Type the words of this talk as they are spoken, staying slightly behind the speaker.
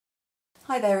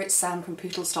Hi there, it's Sam from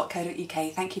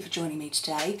poodles.co.uk. Thank you for joining me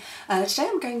today. Today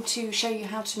I'm going to show you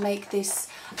how to make this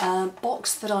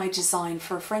box that I designed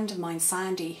for a friend of mine,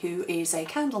 Sandy, who is a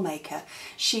candle maker.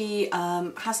 She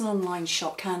has an online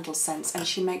shop, Candle Sense, and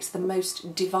she makes the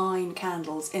most divine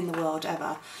candles in the world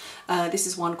ever. This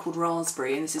is one called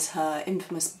Raspberry, and this is her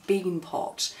infamous bean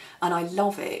pot, and I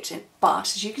love it,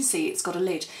 but as you can see it's got a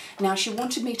lid. Now she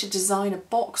wanted me to design a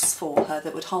box for her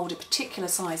that would hold a particular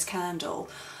size candle.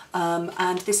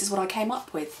 And this is what I came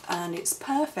up with, and it's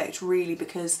perfect really,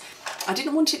 because I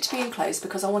didn't want it to be enclosed,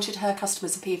 because I wanted her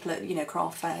customers and people at, you know,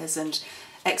 craft fairs and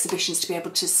exhibitions to be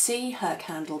able to see her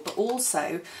candle, but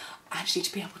also actually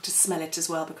to be able to smell it as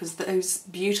well, because those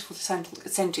beautiful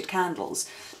scented candles,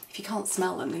 if you can't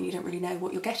smell them then you don't really know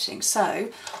what you're getting. So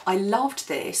I loved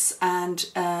this, and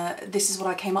this is what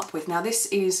I came up with. Now this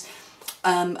is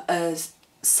a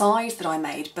size that I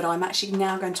made, but I'm actually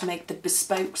now going to make the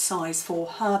bespoke size for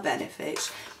her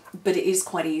benefit, but it is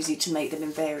quite easy to make them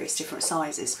in various different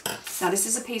sizes. Now this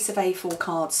is a piece of A4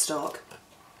 cardstock,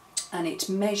 and it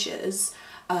measures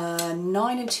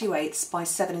 9 2/8 by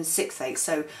 7 6/8.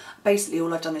 So basically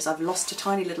all I've done is I've lost a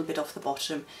tiny little bit off the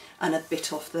bottom and a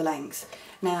bit off the length.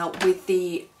 Now with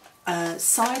the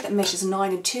side that measures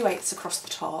 9 2/8 across the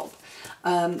top,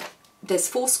 there's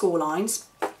 4 score lines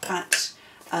at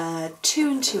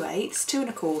 2 2/8, 2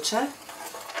 1/4,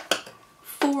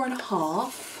 4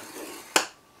 1/2,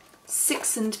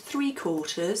 6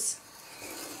 3/4,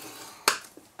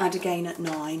 and again at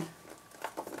 9.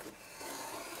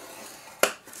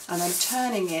 And then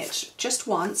turning it just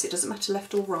once, it doesn't matter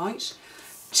left or right,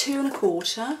 2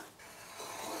 1/4,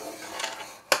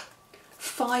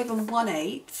 5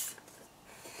 1/8,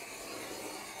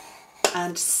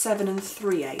 and 7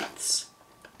 3/8.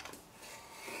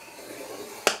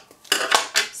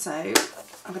 So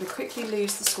I'm going to quickly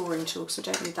lose the scoring tool because I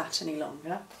don't need that any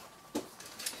longer.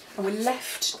 And we're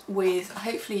left with,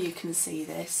 hopefully you can see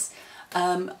this,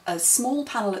 a small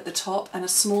panel at the top and a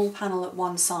small panel at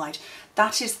one side.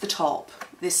 That is the top,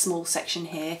 this small section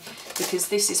here, because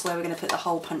this is where we're going to put the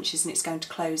hole punches, and it's going to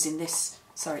close in this,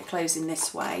 close in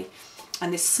this way.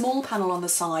 And this small panel on the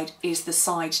side is the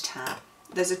side tab.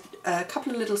 There's a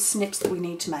couple of little snips that we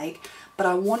need to make, but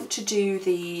I want to do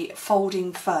the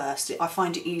folding first. I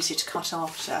find it easier to cut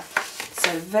after.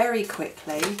 So very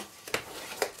quickly,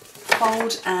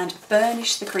 fold and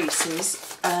burnish the creases.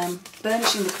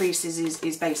 Burnishing the creases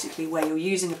is basically where you're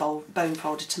using a bone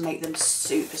folder to make them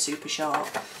super sharp.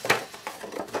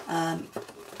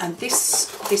 And this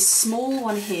small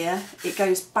one here, it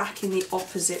goes back in the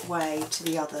opposite way to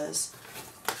the others,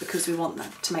 because we want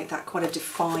that to make that quite a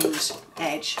defined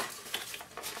edge.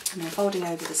 And then folding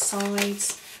over the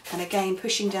sides, and again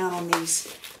pushing down on these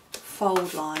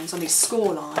fold lines, on these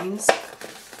score lines.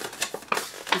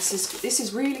 This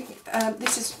is really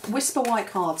this is Whisper white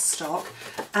cardstock,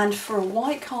 and for a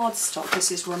white cardstock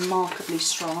this is remarkably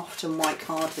strong. Often white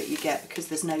card that you get, because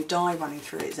there's no dye running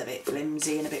through it, is a bit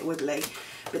flimsy and a bit wibbly,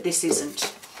 but this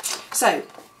isn't. So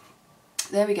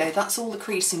there we go, that's all the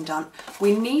creasing done.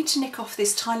 We need to nick off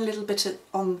this tiny little bit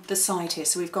on the side here.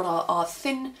 So we've got our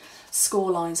thin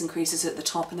score lines and creases at the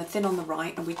top and the thin on the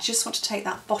right, and we just want to take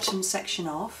that bottom section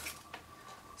off.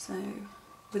 So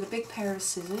with a big pair of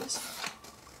scissors,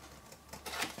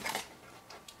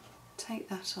 take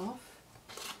that off,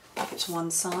 put it to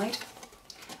one side,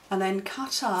 and then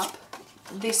cut up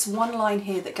this one line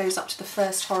here that goes up to the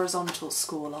first horizontal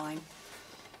score line.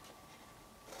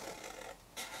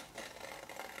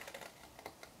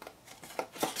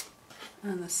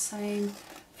 And the same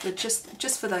for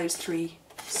just for those 3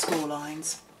 score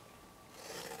lines.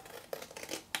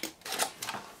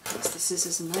 That's the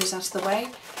scissors and those out of the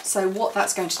way. So what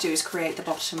that's going to do is create the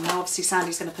bottom. Now obviously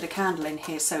Sandy's going to put a candle in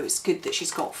here, so it's good that she's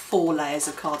got 4 layers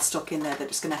of cardstock in there that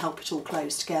is going to help it all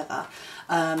close together.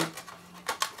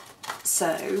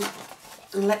 So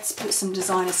let's put some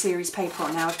designer series paper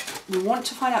on. Now we want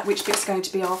to find out which bit's going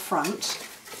to be our front.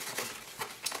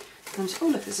 And oh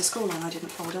look, there's a score line I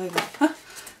didn't fold over.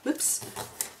 Whoops.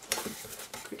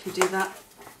 Quickly do that.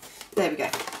 There we go.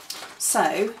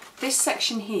 So this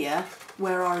section here,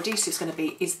 where our adhesive is going to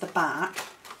be, is the back.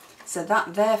 So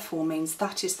that therefore means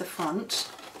that is the front.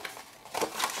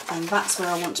 And that's where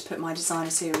I want to put my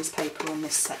designer series paper on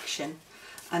this section.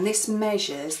 And this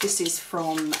measures, this is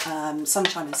from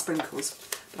Sunshine and Sprinkles,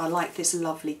 but I like this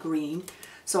lovely green.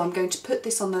 So I'm going to put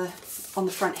this on the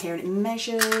front here, and it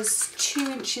measures 2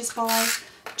 inches by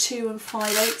 2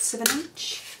 5/8 of an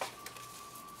inch.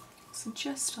 So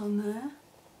just on there.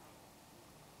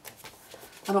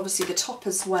 And obviously the top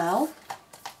as well.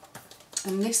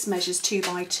 And this measures 2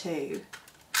 by 2.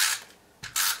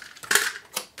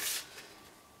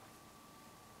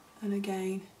 and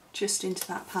again just into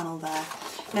that panel there.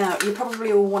 Now you're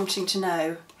probably all wanting to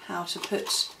know how to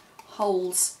put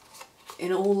holes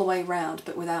in all the way round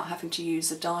but without having to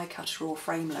use a die cutter or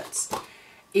framelets.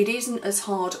 It isn't as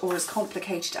hard or as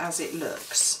complicated as it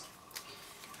looks.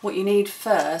 What you need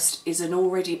first is an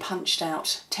already punched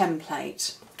out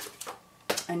template,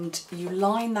 and you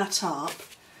line that up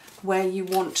where you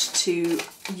want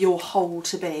your hole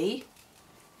to be.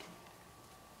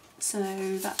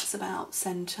 So that's about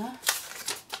centre,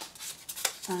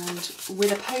 and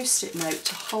with a post-it note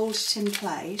to hold it in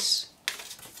place,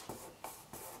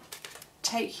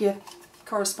 take your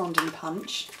corresponding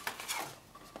punch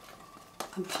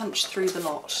and punch through the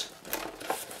lot.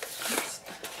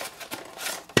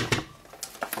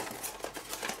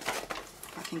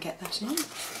 If I can get that in.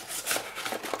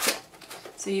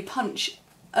 So you punch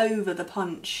over the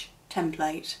punch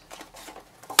template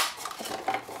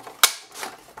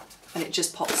and it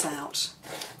just pops out.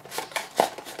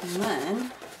 And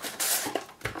then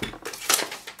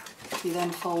you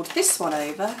then fold this one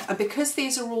over, and because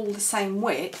these are all the same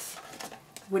width,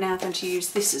 we're now going to use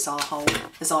this as our hole,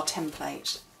 as our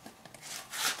template.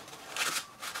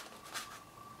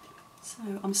 So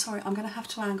I'm sorry, I'm going to have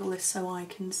to angle this so I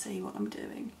can see what I'm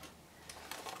doing.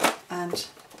 And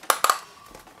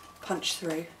punch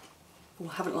through. Oh,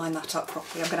 I haven't lined that up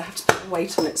properly, I'm going to have to put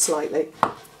weight on it slightly.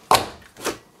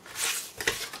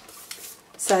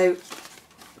 So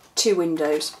 2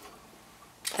 windows,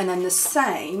 and then the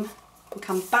same, we'll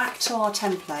come back to our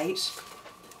template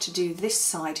to do this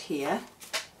side here,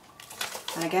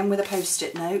 and again with a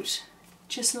post-it note,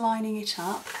 just lining it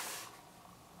up.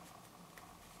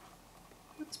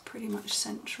 It's pretty much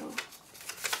central.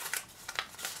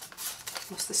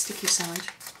 What's the sticky side?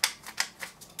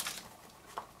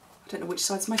 I don't know which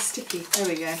side's my sticky. There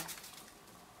we go.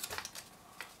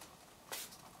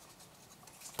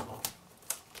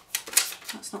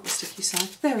 That's not the sticky side.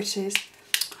 There it is.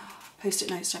 Post-it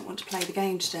notes don't want to play the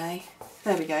game today.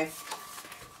 There we go.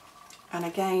 And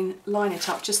again, line it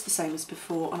up just the same as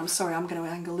before. And I'm sorry, I'm going to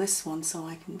angle this one so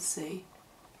I can see.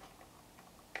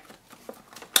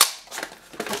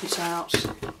 Pop it out.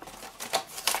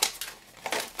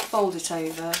 Fold it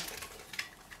over.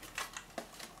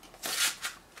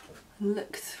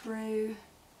 Look through.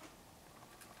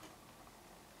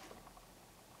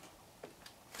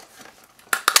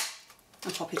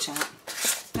 And pop it out.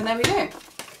 And there we go.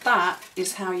 That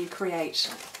is how you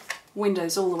create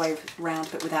windows all the way around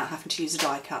but without having to use a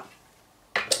die cut.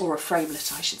 Or a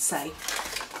framelit, I should say.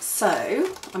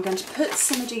 So I'm going to put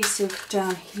some adhesive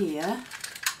down here.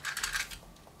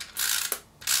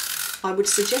 I would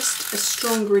suggest a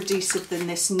stronger adhesive than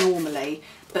this normally,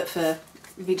 but for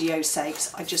video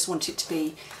sakes I just want it to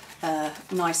be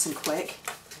nice and quick.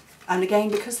 And again,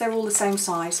 because they're all the same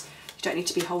size, you don't need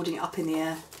to be holding it up in the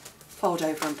air. Fold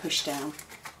over and push down.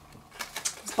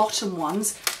 The bottom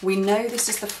ones, we know this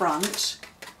is the front,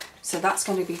 so that's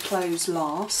going to be closed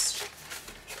last.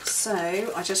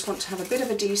 So I just want to have a bit of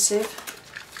adhesive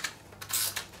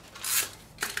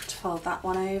to fold that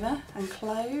one over and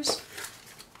close.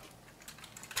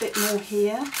 A bit more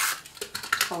here,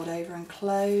 fold over and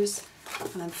close,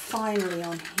 and then finally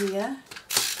on here,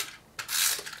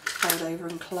 fold over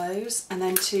and close, and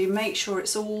then to make sure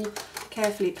it's all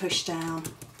carefully pushed down,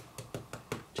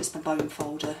 just my bone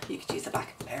folder. You could use the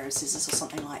back of a pair of scissors or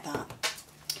something like that.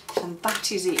 And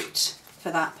that is it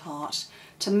for that part.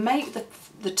 To make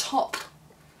the top,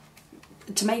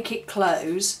 to make it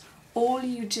close, all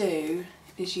you do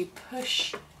is you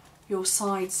push your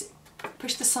sides,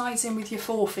 push the sides in with your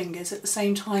forefingers at the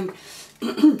same time,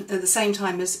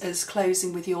 as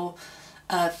closing with your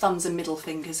thumbs and middle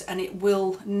fingers, and it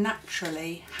will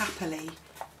naturally, happily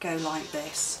go like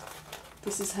this.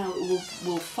 This is how it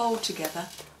will fold together.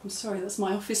 I'm sorry, that's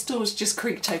my office door's just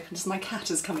creaked open as my cat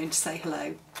has come in to say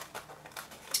hello.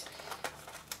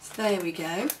 So there we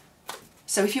go.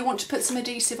 So if you want to put some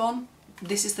adhesive on,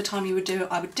 this is the time you would do it.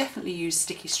 I would definitely use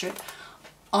sticky strip.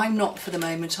 I'm not for the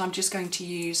moment. I'm just going to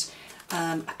use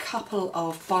a couple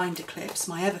of binder clips,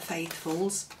 my ever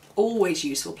faithfuls. Always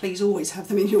useful, please always have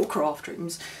them in your craft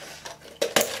rooms.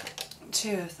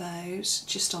 2 of those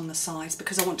just on the sides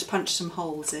because I want to punch some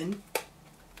holes in.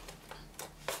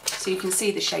 So you can see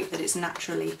the shape that it's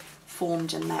naturally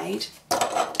formed and made.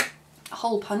 A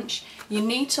hole punch, you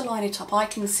need to line it up. I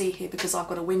can see here because I've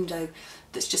got a window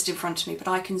that's just in front of me, but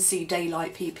I can see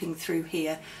daylight peeping through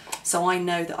here. So I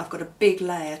know that I've got a big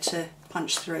layer to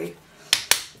punch through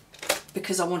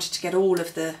because I wanted to get all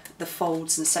of the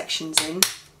folds and sections in.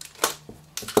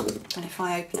 And if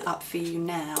I open it up for you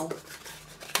now,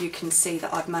 you can see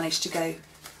that I've managed to go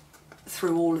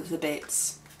through all of the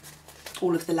bits.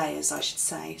 all of the layers, I should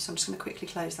say. So I'm just going to quickly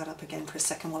close that up again for a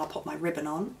second while I pop my ribbon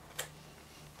on.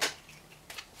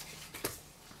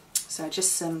 So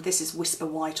just some, this is Whisper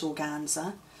White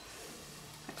organza,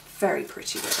 very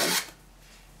pretty ribbon.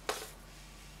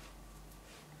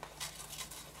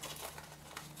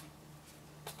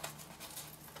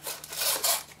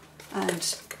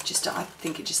 And just, I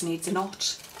think it just needs a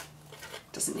knot,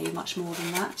 doesn't need much more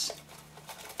than that.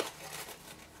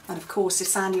 And of course, if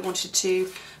Sandy wanted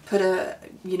to put a,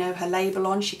 you know, her label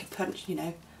on, she could punch, you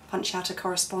know, punch out a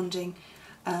corresponding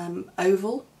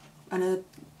oval and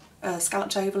a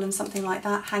scalloped oval and something like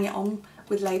that, hang it on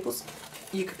with labels.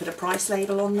 You could put a price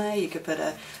label on there, you could put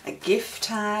a gift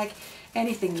tag,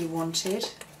 anything you wanted.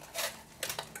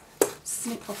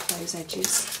 Snip off those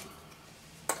edges.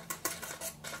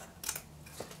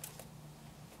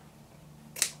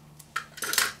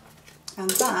 And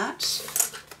that,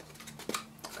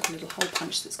 I've got a little hole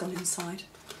punch that's gone inside.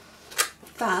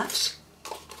 That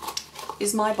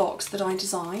is my box that I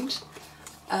designed.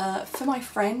 For my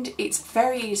friend, it's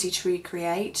very easy to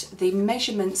recreate. The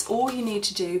measurements, all you need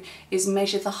to do is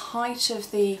measure the height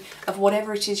of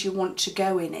whatever it is you want to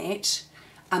go in it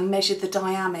and measure the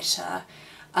diameter.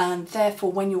 And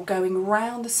therefore, when you're going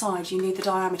round the side, you need the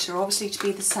diameter obviously to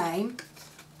be the same,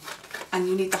 and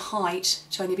you need the height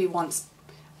to only be once.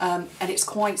 And it's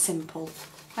quite simple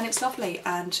and it's lovely,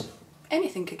 and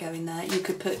anything could go in there. You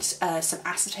could put some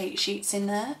acetate sheets in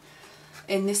there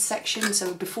in this section,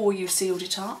 so before you sealed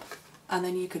it up, and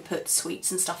then you could put sweets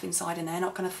and stuff inside and they're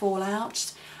not going to fall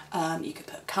out. You could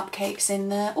put cupcakes in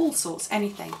there, all sorts,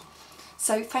 anything.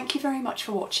 So thank you very much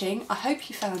for watching. I hope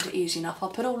you found it easy enough. I'll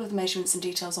put all of the measurements and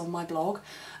details on my blog,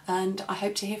 and I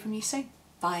hope to hear from you soon.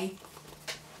 Bye.